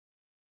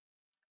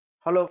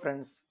Hello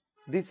friends,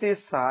 this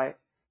is Sai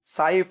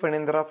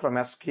Panindra from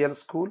SQL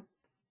School,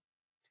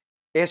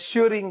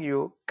 assuring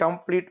you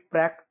complete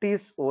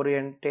practice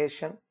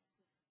orientation,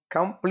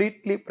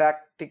 completely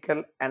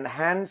practical and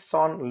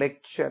hands-on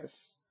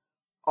lectures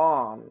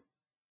on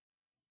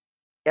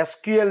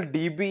SQL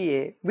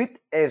DBA with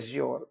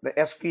Azure, the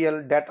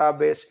SQL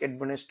Database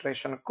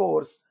Administration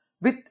course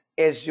with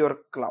Azure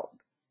Cloud.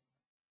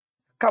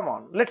 Come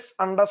on, let's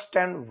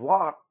understand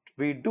what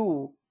we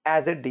do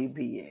as a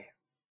DBA.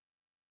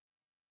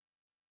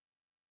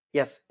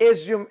 Yes,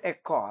 assume a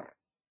car,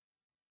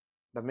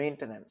 the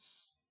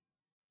maintenance.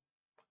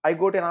 I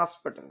go to an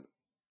hospital,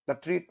 the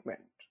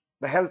treatment,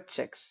 the health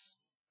checks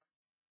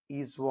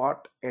is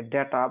what a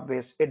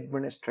database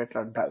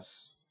administrator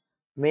does.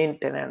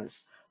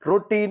 Maintenance,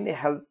 routine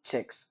health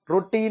checks,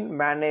 routine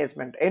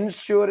management,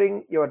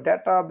 ensuring your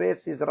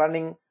database is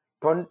running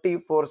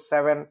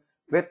 24/7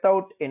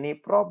 without any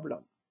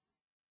problem.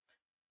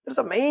 There's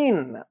a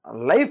main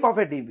life of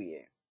a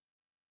DBA.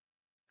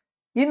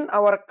 In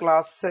our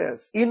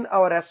classes, in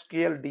our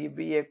SQL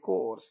DBA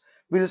course,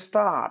 we'll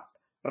start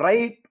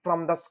right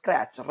from the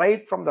scratch,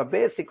 right from the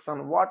basics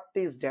on what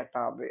is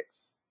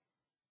database.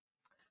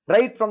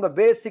 Right from the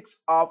basics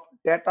of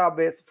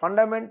database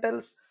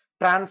fundamentals,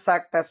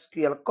 transact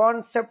SQL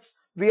concepts.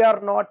 We are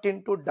not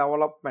into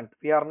development,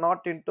 we are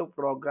not into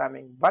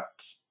programming, but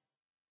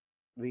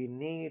we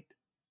need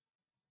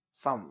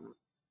some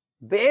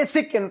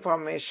basic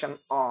information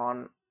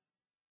on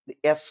the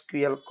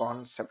SQL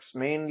concepts,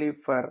 mainly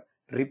for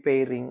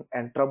repairing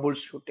and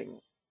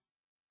troubleshooting.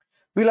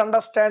 We'll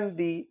understand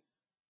the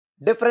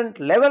different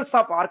levels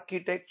of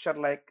architecture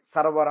like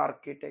server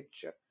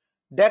architecture,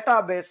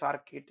 database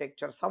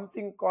architecture,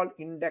 something called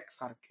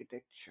index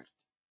architecture.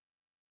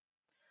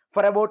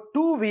 For about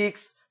 2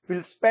 weeks,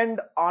 we'll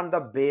spend on the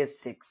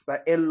basics,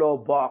 the yellow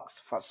box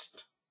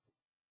first.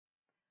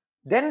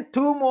 Then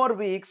 2 more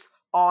weeks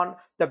on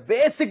the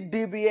basic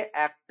DBA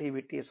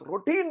activities,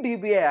 routine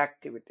DBA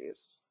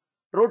activities.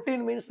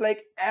 Routine means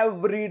like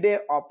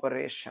everyday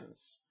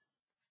operations.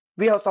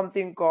 We have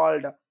something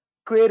called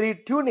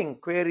query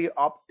tuning, query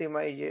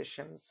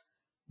optimizations,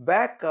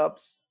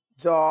 backups,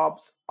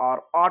 jobs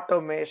or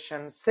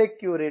automation,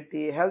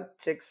 security, health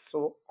checks,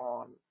 so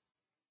on.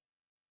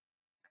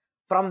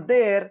 From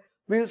there,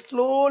 we'll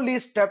slowly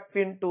step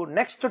into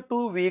next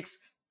 2 weeks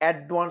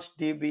advanced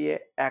DBA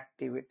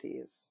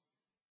activities.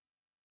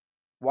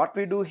 What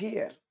we do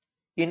here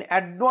in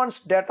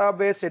advanced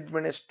database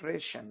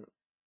administration,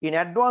 in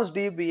advanced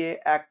DBA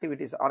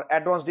activities or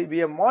advanced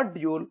DBA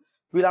module,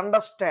 we'll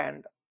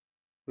understand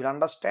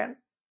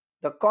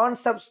the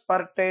concepts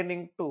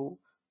pertaining to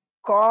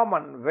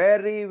common,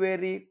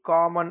 very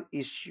common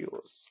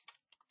issues.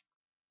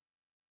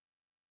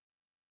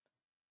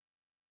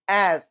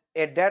 As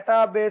a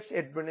database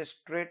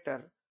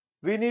administrator,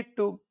 we need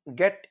to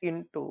get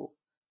into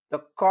the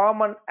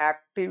common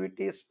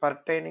activities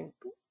pertaining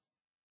to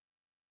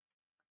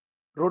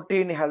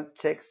routine health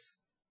checks,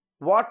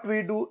 what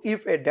we do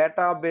if a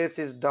database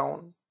is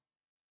down,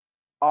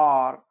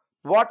 or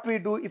what we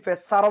do if a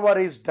server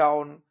is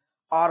down,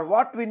 or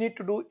what we need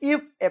to do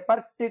if a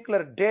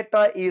particular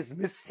data is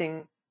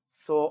missing,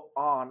 so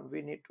on.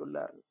 We need to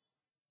learn.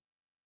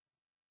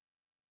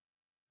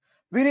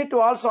 We need to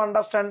also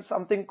understand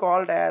something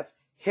called as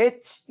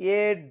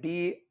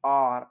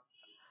HADR,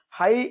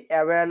 high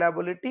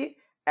availability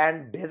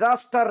and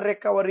disaster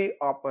recovery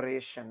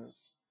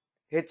operations.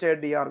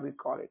 HADR we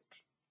call it.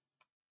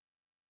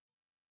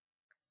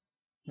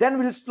 Then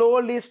we'll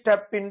slowly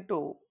step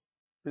into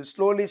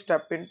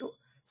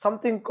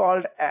something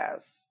called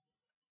as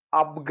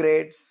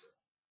upgrades,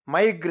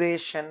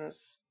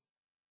 migrations,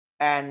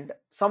 and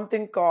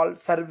something called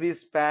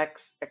service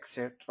packs,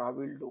 etc.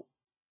 we'll do.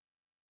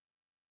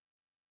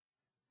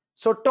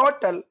 So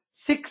total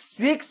 6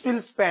 weeks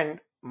we'll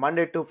spend,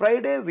 Monday to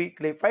Friday,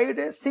 weekly 5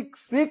 days,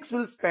 6 weeks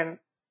we'll spend,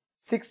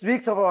 6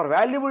 weeks of our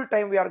valuable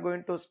time we are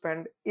going to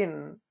spend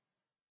in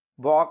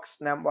box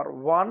number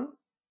 1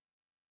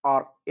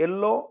 or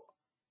yellow,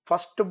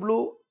 first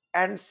blue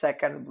and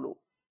second blue.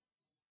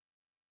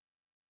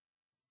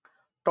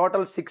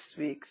 Total 6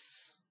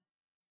 weeks.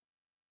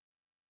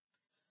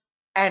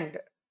 And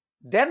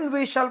then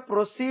we shall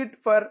proceed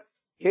for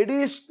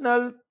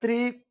additional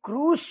 3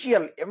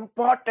 crucial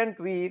important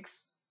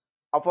weeks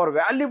of our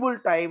valuable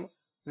time.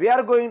 We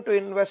are going to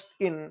invest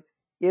in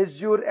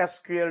Azure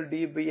SQL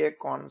DBA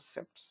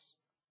concepts.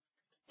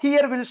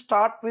 Here we'll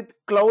start with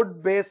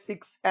cloud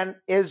basics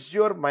and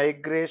Azure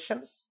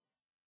migrations.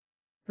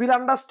 We'll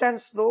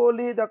understand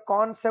slowly the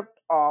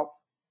concept of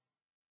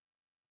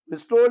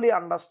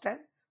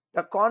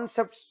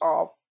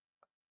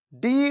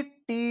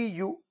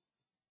DTU,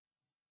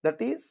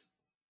 that is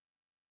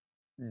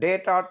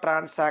data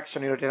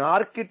transaction unit, an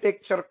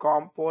architecture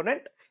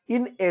component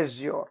in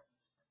Azure.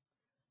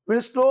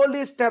 We'll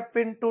slowly step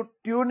into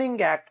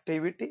tuning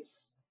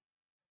activities,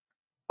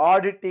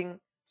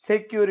 auditing,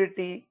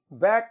 security,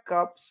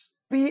 backups,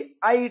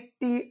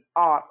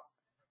 PITR,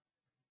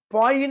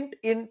 point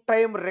in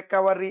time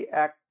recovery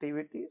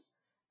activities,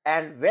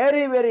 and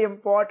very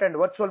important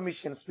virtual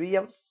machines,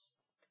 VMs,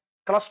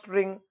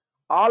 clustering,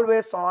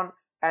 always on,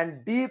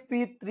 and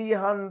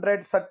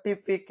DP300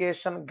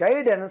 certification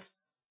guidance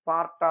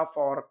part of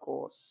our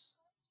course.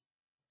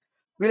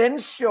 We'll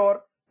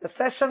ensure the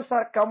sessions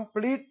are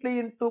completely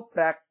into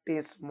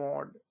practice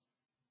mode.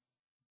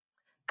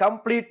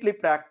 Completely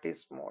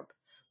practice mode.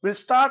 We'll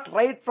start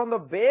right from the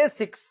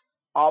basics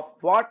of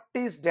what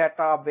is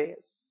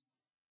database.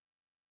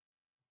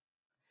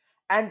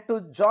 And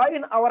to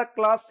join our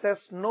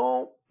classes,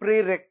 no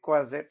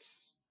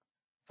prerequisites.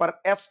 For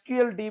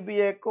SQL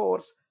DBA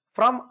course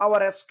from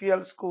our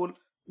SQL school,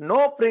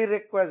 no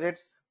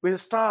prerequisites. We'll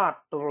start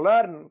to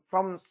learn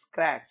from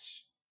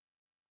scratch.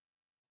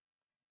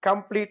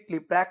 Completely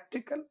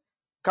practical,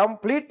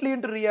 completely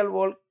into real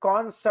world,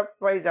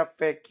 concept-wise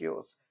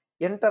FAQs,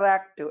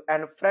 interactive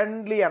and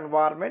friendly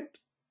environment.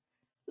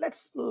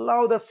 Let's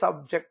love the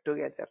subject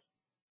together.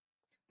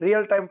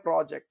 Real-time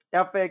project,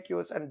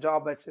 FAQs and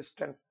job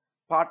assistance,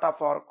 part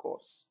of our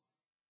course.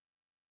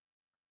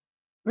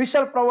 We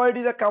shall provide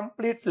you the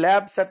complete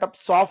lab setup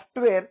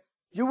software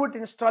you would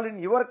install in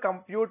your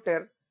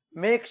computer.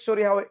 Make sure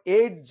you have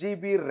 8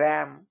 GB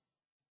RAM.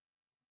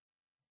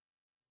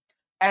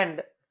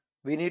 And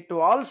we need to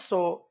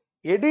also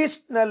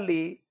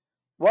additionally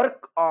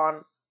work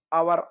on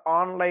our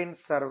online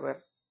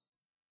server.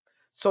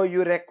 So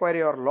you require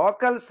your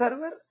local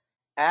server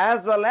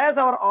as well as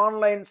our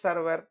online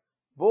server,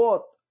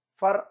 both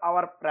for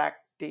our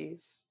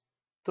practice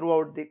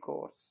throughout the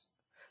course.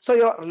 So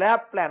your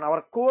lab plan,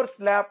 our course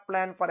lab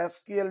plan for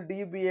SQL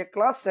DBA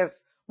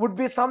classes would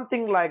be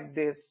something like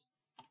this.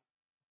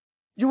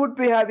 You would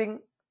be having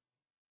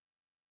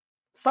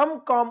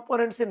some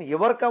components in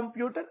your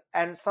computer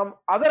and some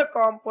other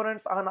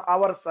components on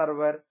our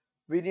server.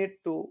 We need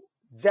to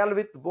gel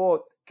with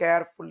both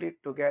carefully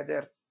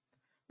together.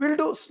 We'll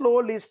do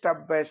slowly,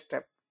 step by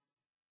step.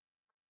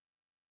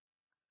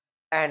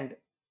 And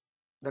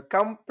the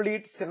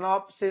complete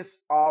synopsis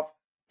of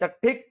the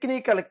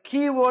technical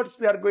keywords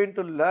we are going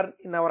to learn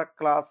in our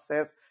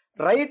classes,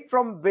 right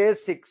from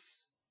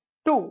basics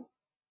to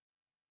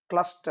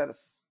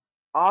clusters,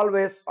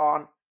 always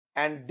on,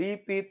 and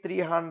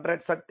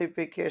DP300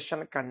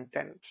 certification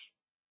content.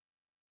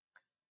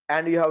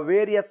 And you have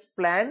various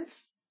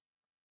plans.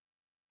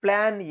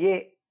 Plan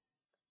A.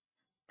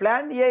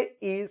 Plan A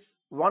is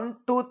 1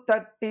 to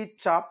 30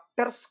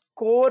 chapters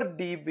core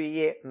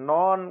DBA,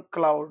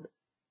 non-cloud.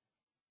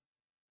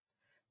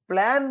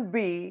 Plan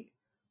B,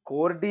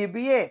 core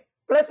DBA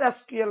plus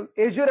SQL,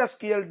 Azure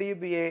SQL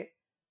DBA.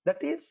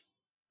 That is,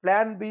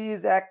 Plan B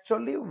is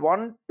actually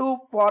 1 to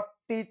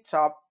 40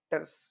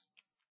 chapters.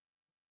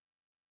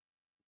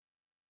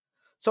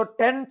 So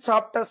 10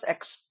 chapters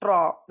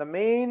extra, the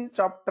main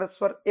chapters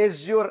for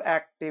Azure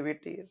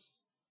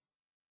activities.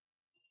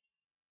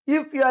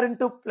 If you are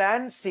into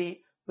Plan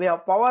C, we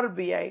have Power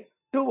BI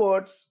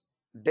towards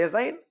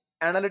design,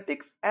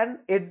 analytics and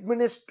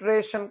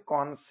administration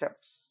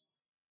concepts.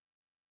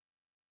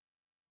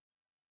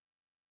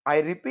 I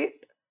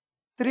repeat,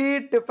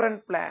 3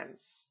 different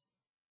plans.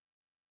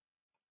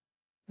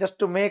 Just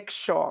to make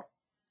sure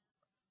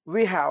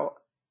we have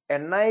a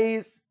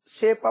nice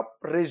shape up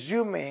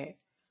resume,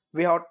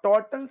 we have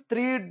total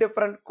 3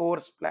 different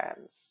course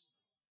plans.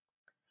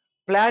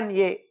 Plan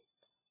A,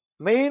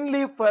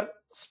 mainly for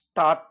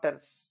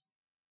starters,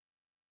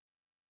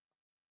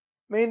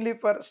 mainly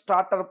for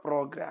starter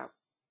program.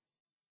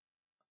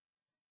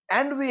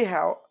 And we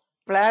have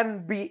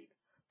Plan B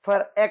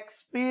for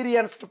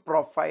experienced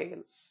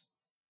profiles.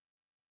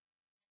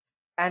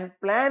 And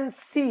Plan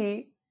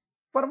C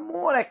for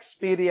more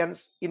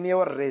experience in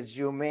your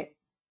resume.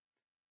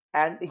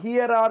 And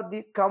here are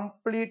the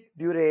complete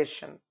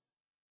duration,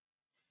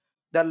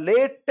 the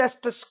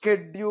latest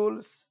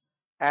schedules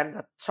and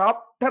the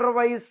chapter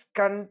wise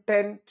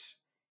content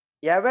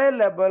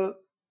available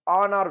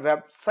on our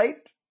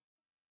website.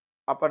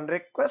 Upon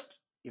request,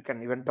 you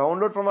can even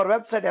download from our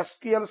website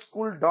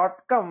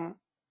SQLSchool.com,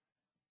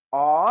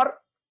 or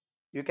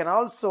you can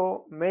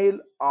also mail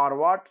or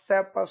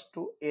WhatsApp us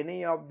to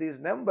any of these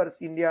numbers,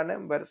 India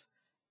numbers,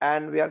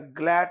 and we are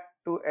glad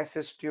to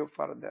assist you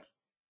further.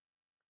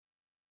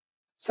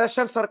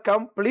 Sessions are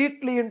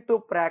completely into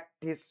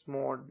practice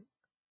mode.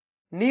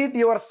 Need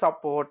your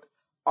support.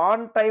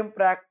 On-time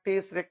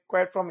practice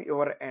required from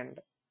your end.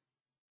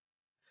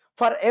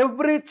 For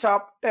every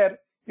chapter,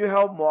 you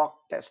have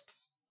mock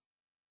tests.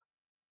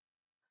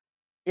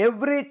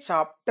 Every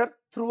chapter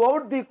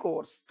throughout the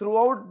course,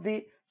 throughout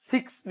the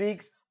 6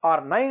 weeks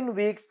or 9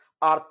 weeks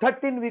or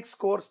 13 weeks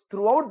course,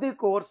 throughout the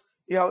course,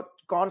 you have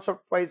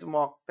concept-wise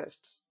mock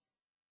tests.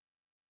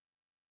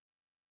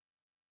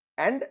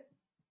 And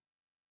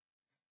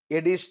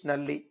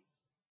additionally,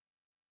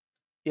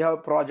 you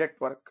have project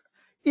work.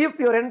 If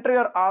your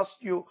interviewer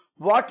asks you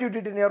what you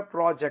did in your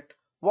project,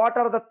 what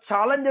are the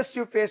challenges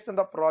you faced in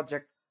the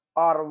project,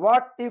 or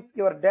what if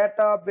your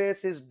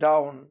database is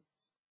down,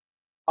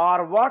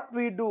 or what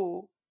we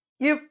do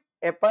if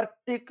a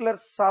particular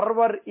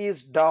server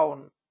is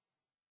down.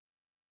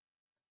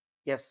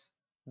 Yes,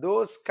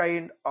 those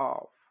kind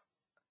of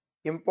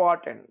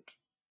important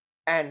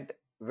and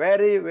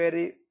very,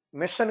 very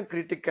mission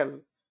critical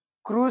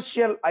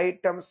crucial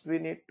items we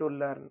need to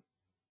learn.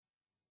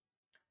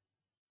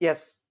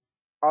 Yes,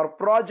 our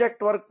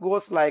project work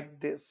goes like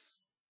this.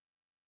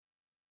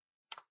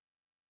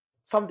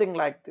 Something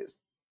like this.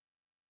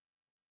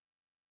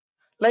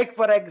 Like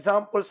for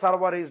example,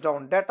 server is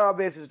down,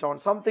 database is down,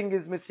 something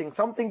is missing,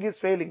 something is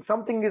failing,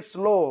 something is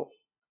slow.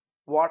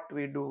 What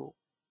we do?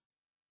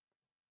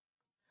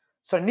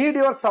 So need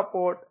your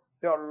support.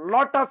 We have a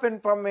lot of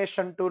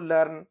information to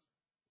learn,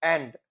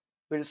 and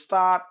we'll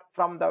start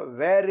from the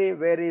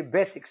very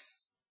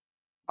basics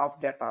of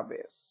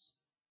database.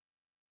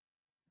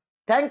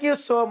 Thank you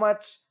so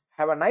much.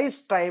 Have a nice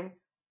time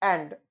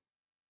and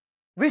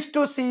wish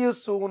to see you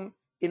soon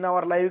in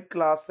our live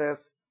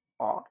classes,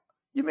 or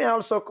you may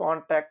also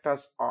contact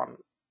us on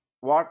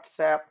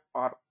WhatsApp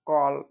or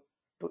call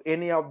to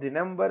any of the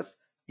numbers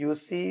you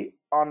see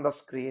on the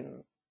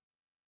screen,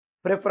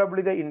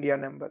 preferably the India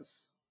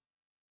numbers.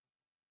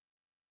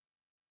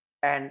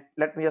 And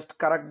let me just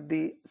correct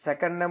the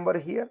second number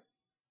here.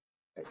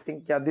 I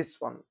think, yeah, this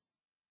one.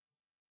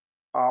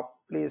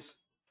 Please,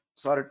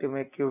 sorry to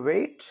make you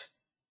wait.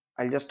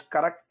 I'll just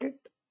correct it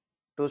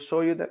to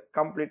show you the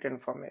complete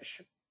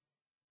information.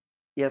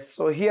 Yes,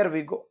 so here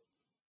we go.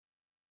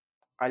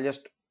 I'll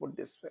just put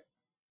this way.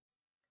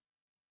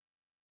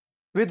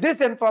 With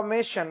this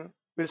information,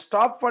 we'll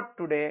stop for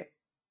today,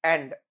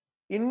 and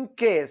in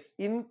case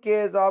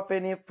of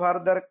any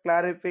further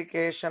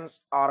clarifications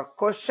or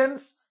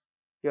questions,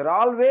 you're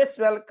always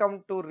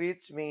welcome to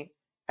reach me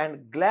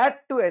and glad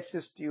to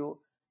assist you.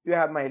 You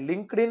have my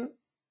LinkedIn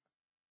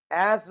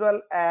as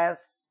well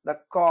as the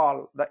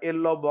call, the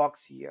yellow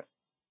box here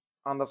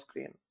on the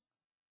screen.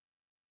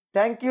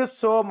 Thank you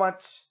so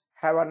much.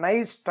 Have a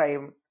nice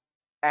time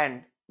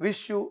and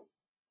wish you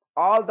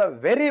all the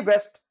very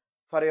best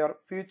for your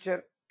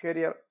future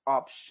career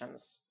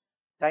options.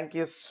 Thank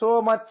you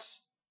so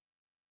much.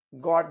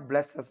 God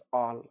bless us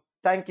all.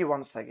 Thank you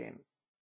once again.